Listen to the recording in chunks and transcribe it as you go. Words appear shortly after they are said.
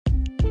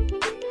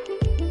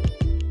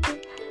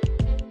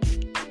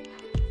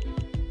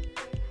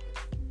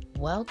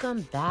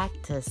Welcome back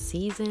to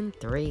Season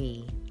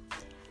 3.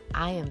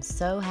 I am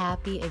so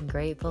happy and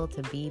grateful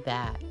to be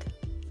back.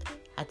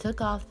 I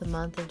took off the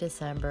month of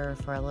December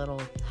for a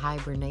little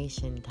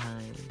hibernation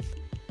time.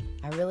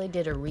 I really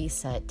did a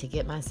reset to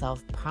get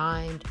myself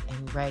primed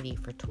and ready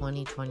for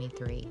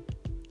 2023.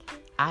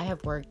 I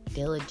have worked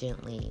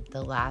diligently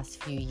the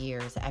last few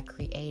years at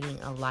creating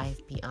a life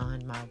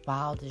beyond my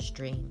wildest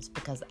dreams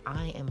because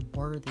I am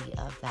worthy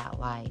of that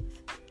life.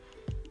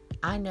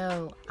 I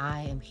know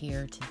I am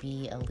here to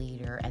be a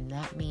leader, and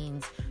that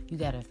means you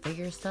got to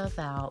figure stuff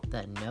out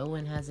that no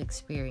one has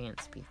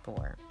experienced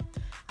before.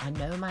 I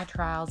know my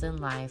trials in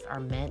life are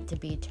meant to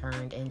be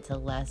turned into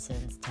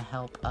lessons to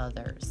help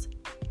others.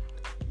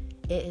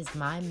 It is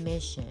my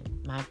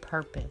mission, my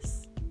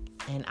purpose,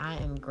 and I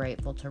am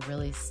grateful to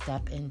really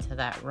step into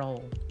that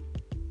role.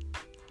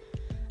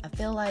 I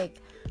feel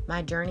like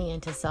my journey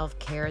into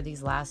self-care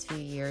these last few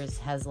years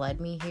has led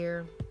me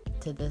here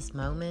to this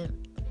moment.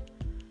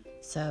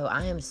 So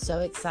I am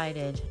so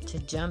excited to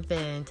jump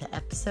into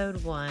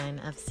episode 1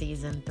 of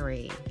season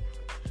 3.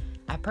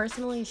 I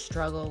personally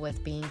struggle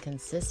with being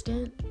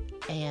consistent,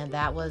 and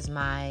that was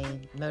my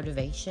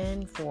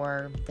motivation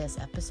for this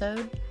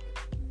episode.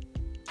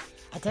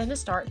 I tend to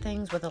start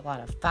things with a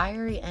lot of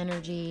fiery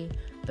energy,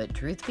 but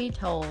truth be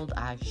told,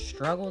 I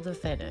struggle to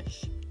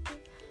finish.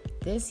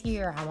 This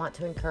year, I want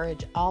to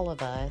encourage all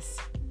of us,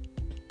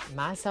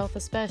 myself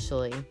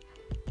especially,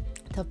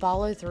 to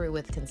follow through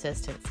with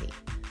consistency.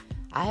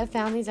 I have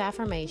found these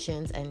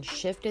affirmations and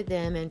shifted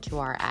them into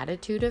our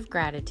attitude of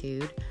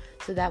gratitude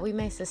so that we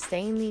may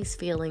sustain these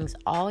feelings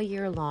all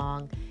year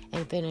long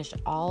and finish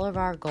all of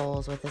our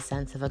goals with a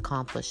sense of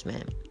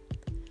accomplishment.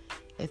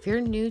 If you're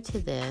new to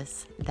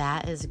this,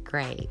 that is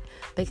great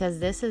because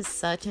this is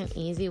such an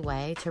easy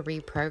way to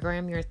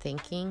reprogram your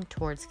thinking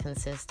towards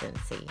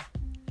consistency.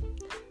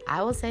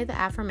 I will say the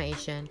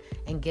affirmation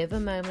and give a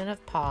moment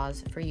of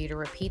pause for you to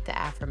repeat the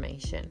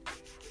affirmation.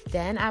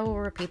 Then I will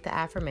repeat the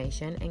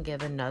affirmation and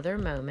give another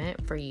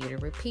moment for you to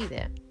repeat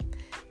it.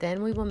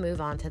 Then we will move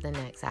on to the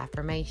next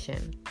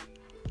affirmation.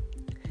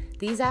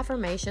 These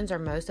affirmations are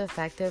most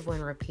effective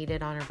when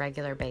repeated on a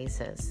regular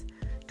basis.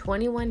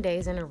 21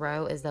 days in a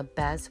row is the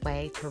best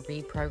way to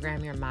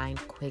reprogram your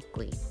mind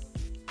quickly.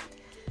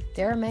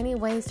 There are many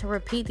ways to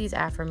repeat these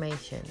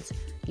affirmations.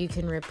 You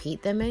can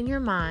repeat them in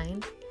your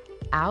mind,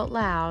 out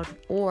loud,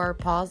 or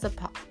pause the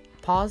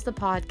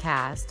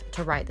podcast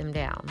to write them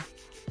down.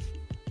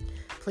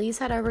 Please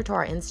head over to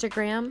our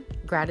Instagram,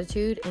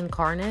 Gratitude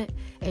Incarnate,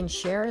 and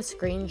share a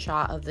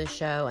screenshot of the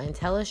show and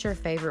tell us your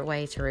favorite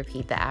way to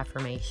repeat the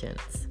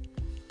affirmations.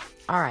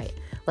 All right,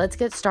 let's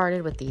get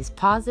started with these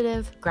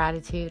positive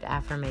gratitude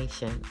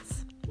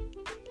affirmations.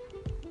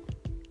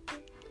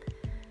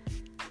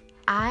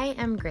 I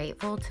am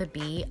grateful to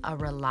be a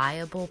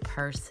reliable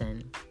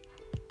person.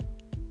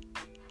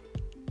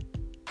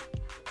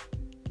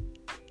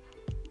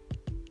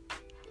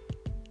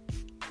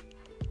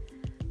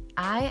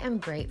 I am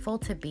grateful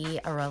to be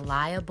a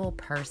reliable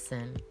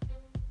person.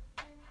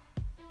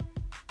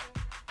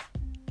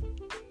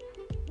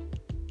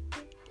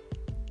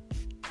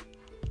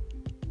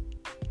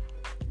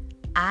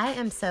 I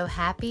am so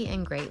happy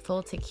and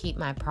grateful to keep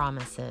my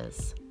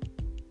promises.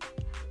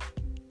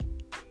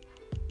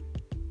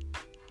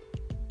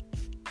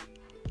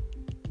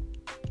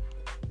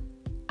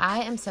 I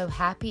am so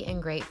happy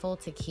and grateful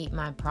to keep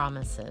my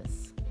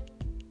promises.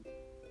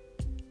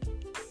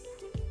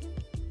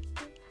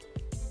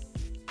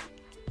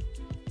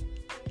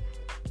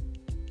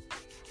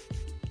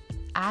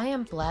 I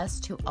am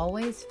blessed to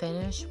always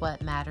finish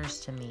what matters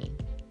to me.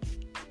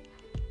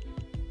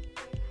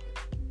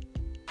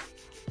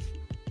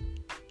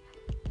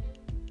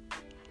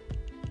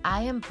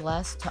 I am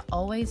blessed to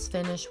always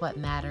finish what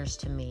matters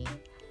to me.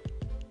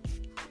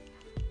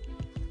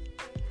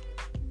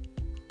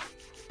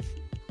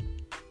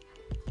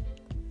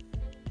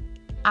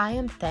 I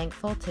am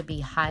thankful to be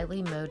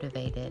highly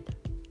motivated.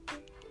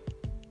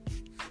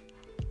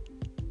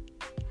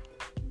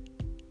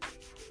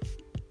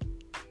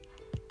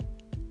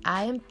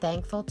 I am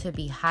thankful to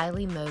be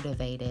highly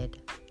motivated.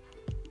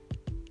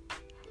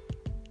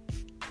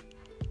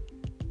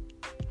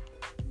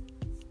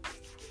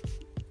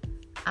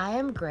 I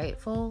am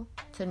grateful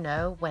to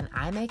know when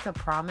I make a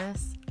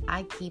promise,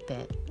 I keep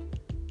it.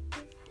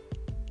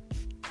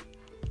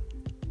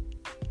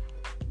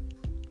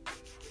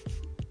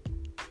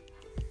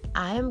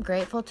 I am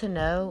grateful to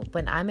know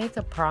when I make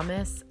a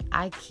promise,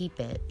 I keep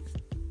it.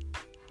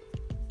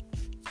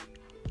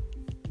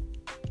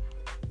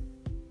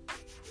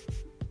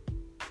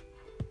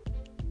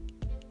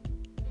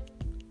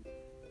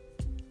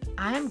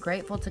 I am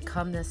grateful to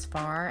come this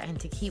far and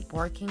to keep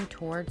working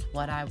towards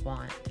what I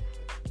want.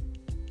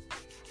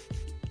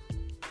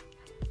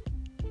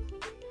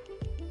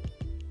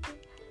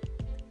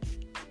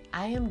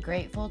 I am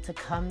grateful to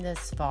come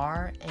this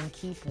far and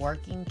keep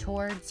working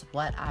towards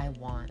what I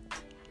want.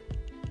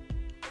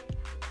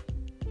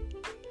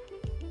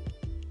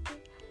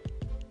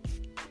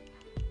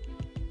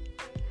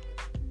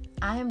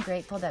 I am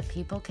grateful that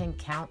people can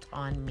count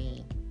on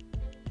me.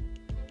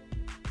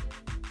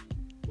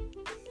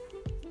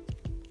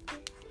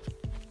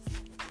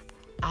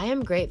 I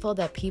am grateful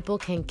that people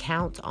can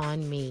count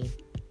on me.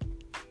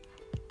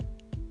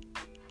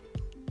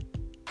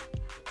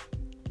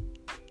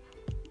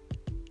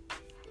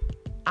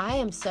 I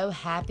am so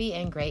happy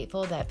and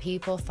grateful that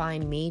people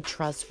find me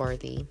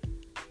trustworthy.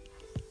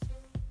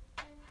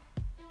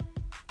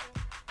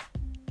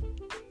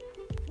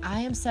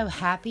 I am so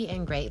happy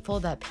and grateful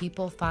that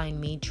people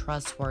find me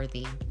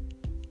trustworthy.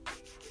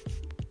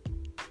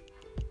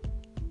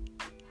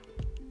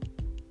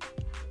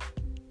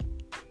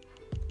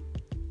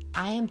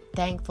 I am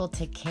thankful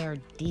to care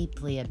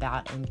deeply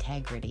about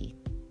integrity.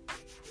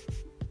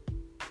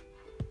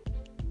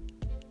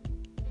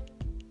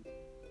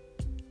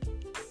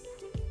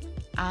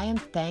 I am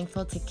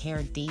thankful to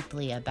care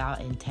deeply about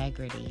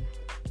integrity.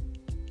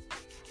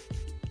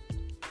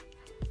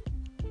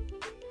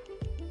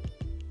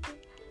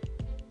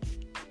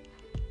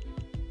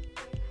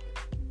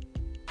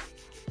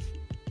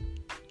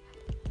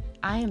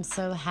 I am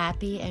so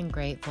happy and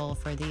grateful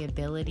for the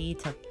ability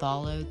to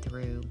follow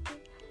through.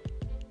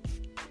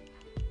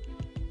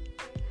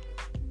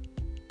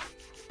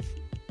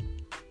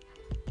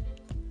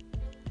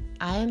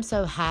 I am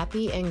so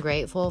happy and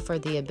grateful for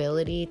the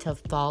ability to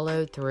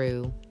follow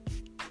through.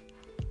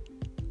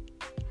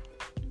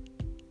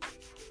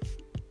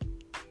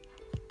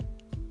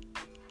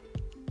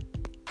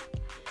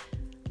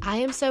 I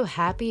am so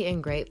happy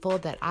and grateful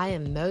that I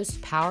am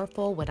most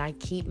powerful when I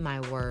keep my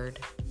word.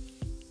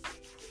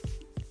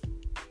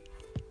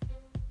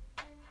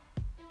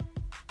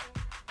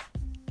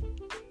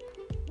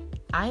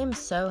 I am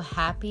so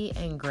happy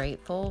and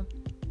grateful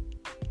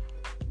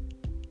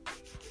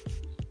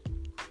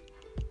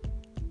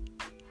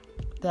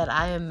that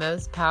I am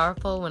most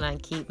powerful when I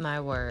keep my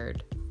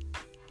word.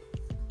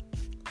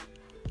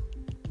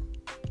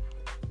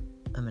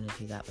 I'm going to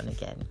do that one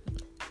again.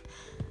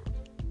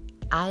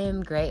 I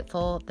am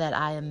grateful that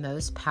I am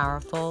most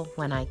powerful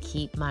when I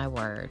keep my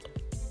word.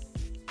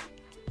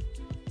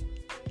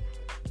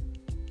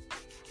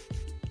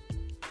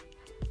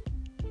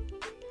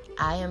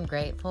 I am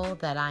grateful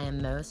that I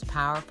am most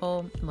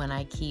powerful when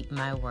I keep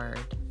my word.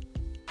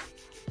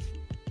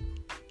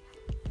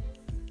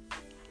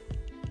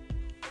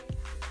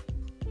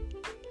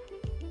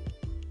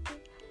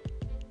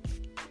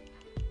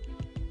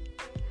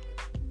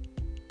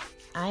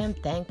 I am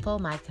thankful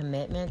my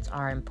commitments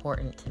are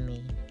important to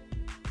me,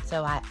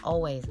 so I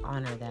always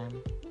honor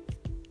them.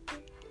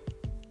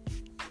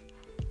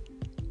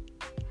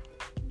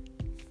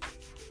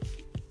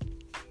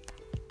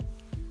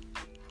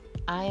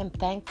 I am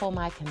thankful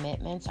my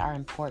commitments are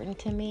important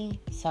to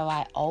me, so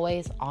I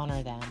always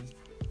honor them.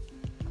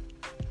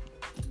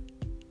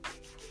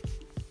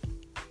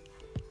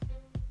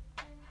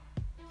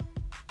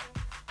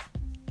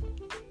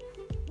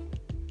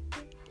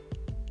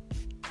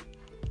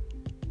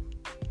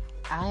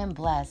 I am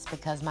blessed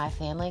because my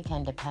family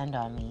can depend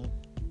on me.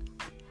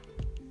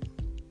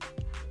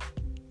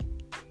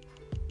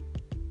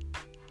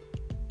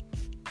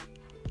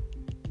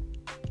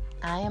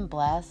 I am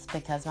blessed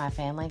because my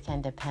family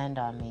can depend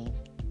on me.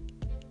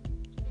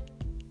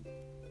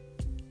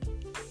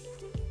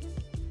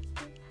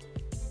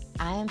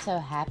 I am so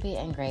happy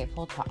and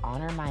grateful to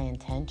honor my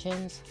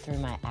intentions through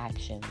my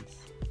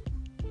actions.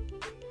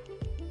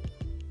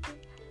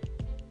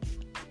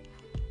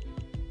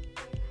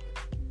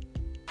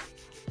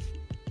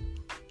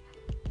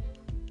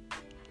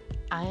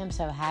 I am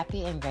so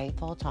happy and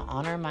grateful to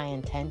honor my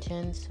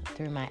intentions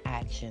through my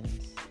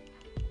actions.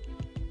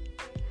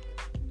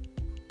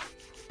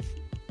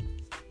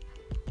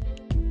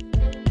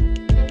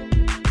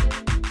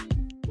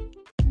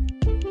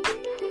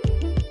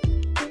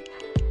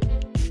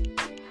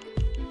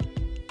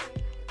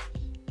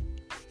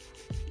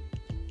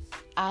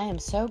 I am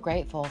so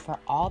grateful for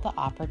all the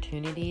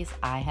opportunities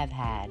I have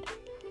had.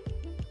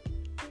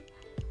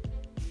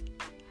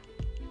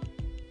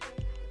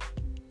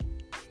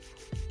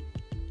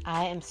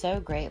 I am so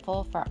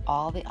grateful for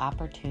all the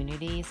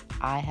opportunities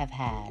I have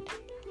had.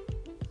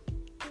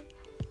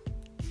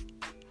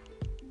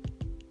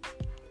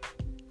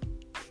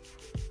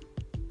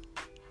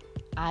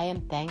 I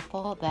am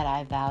thankful that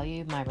I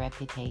value my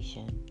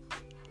reputation.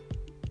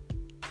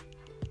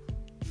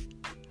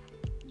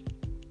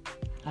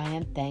 I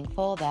am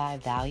thankful that I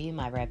value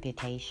my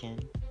reputation.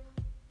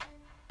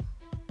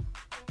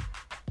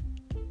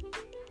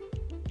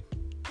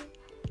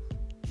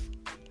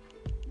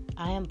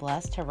 I am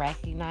blessed to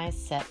recognize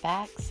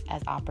setbacks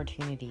as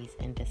opportunities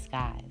in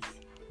disguise.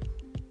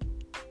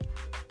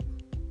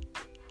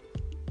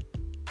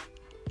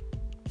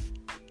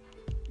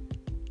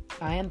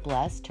 I am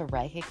blessed to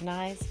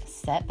recognize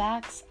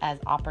setbacks as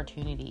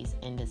opportunities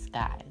in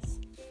disguise.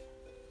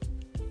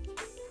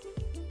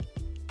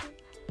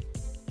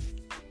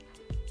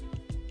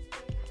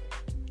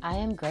 I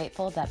am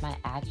grateful that my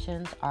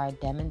actions are a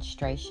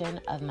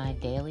demonstration of my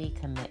daily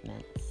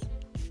commitments.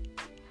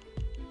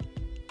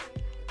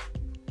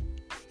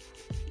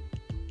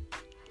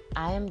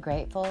 I am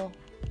grateful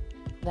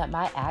that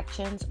my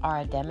actions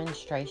are a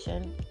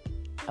demonstration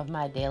of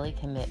my daily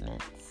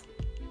commitments.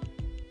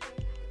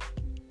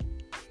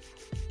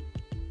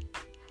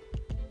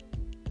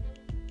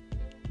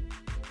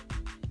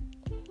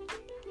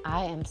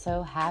 I am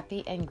so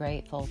happy and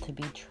grateful to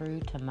be true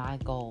to my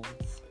goals.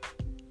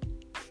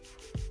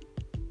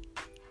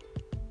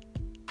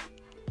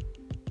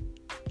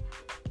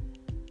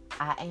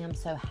 I am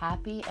so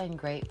happy and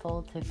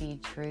grateful to be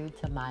true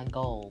to my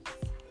goals.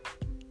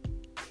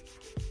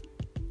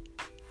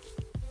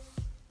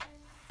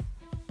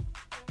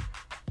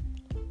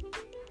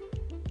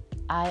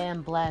 I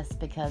am blessed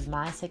because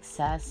my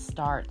success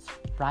starts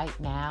right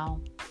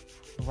now,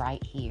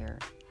 right here.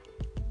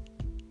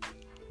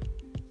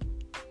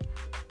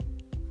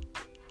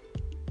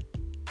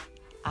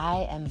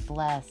 I am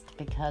blessed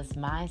because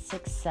my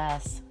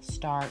success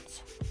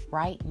starts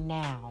right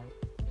now,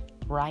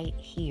 right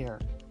here.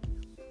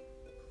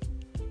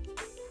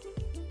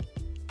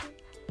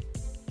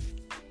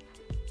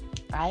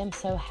 I am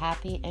so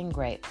happy and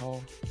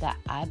grateful that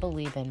I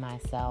believe in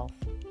myself,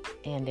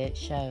 and it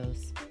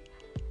shows.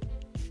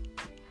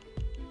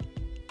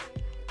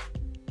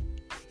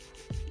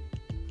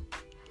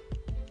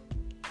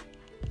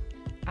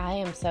 I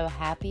am so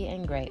happy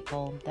and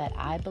grateful that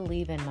I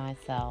believe in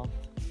myself,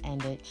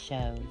 and it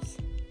shows.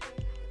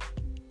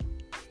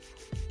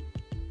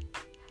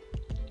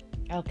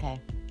 Okay,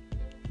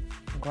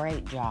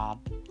 great job.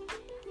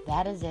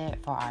 That is it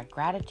for our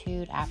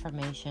gratitude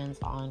affirmations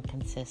on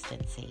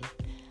consistency.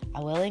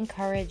 I will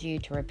encourage you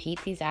to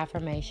repeat these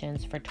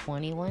affirmations for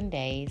 21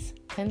 days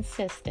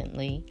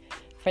consistently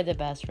for the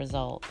best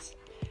results.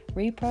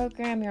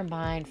 Reprogram your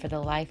mind for the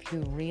life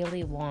you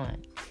really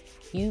want.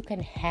 You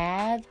can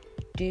have,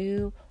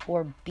 do,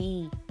 or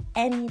be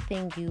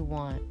anything you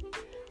want.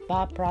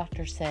 Bob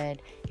Proctor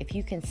said, if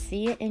you can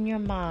see it in your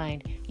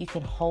mind, you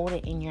can hold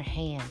it in your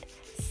hand.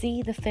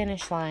 See the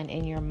finish line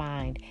in your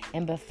mind,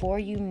 and before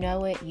you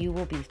know it, you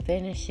will be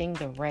finishing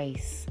the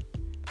race.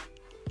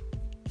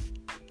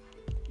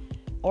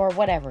 Or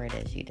whatever it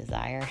is you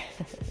desire.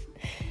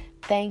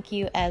 Thank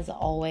you as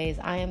always.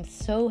 I am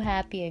so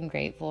happy and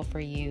grateful for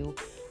you.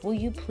 Will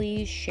you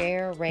please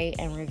share, rate,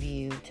 and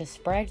review to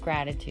spread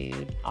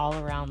gratitude all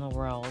around the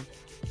world?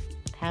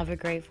 Have a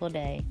grateful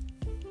day.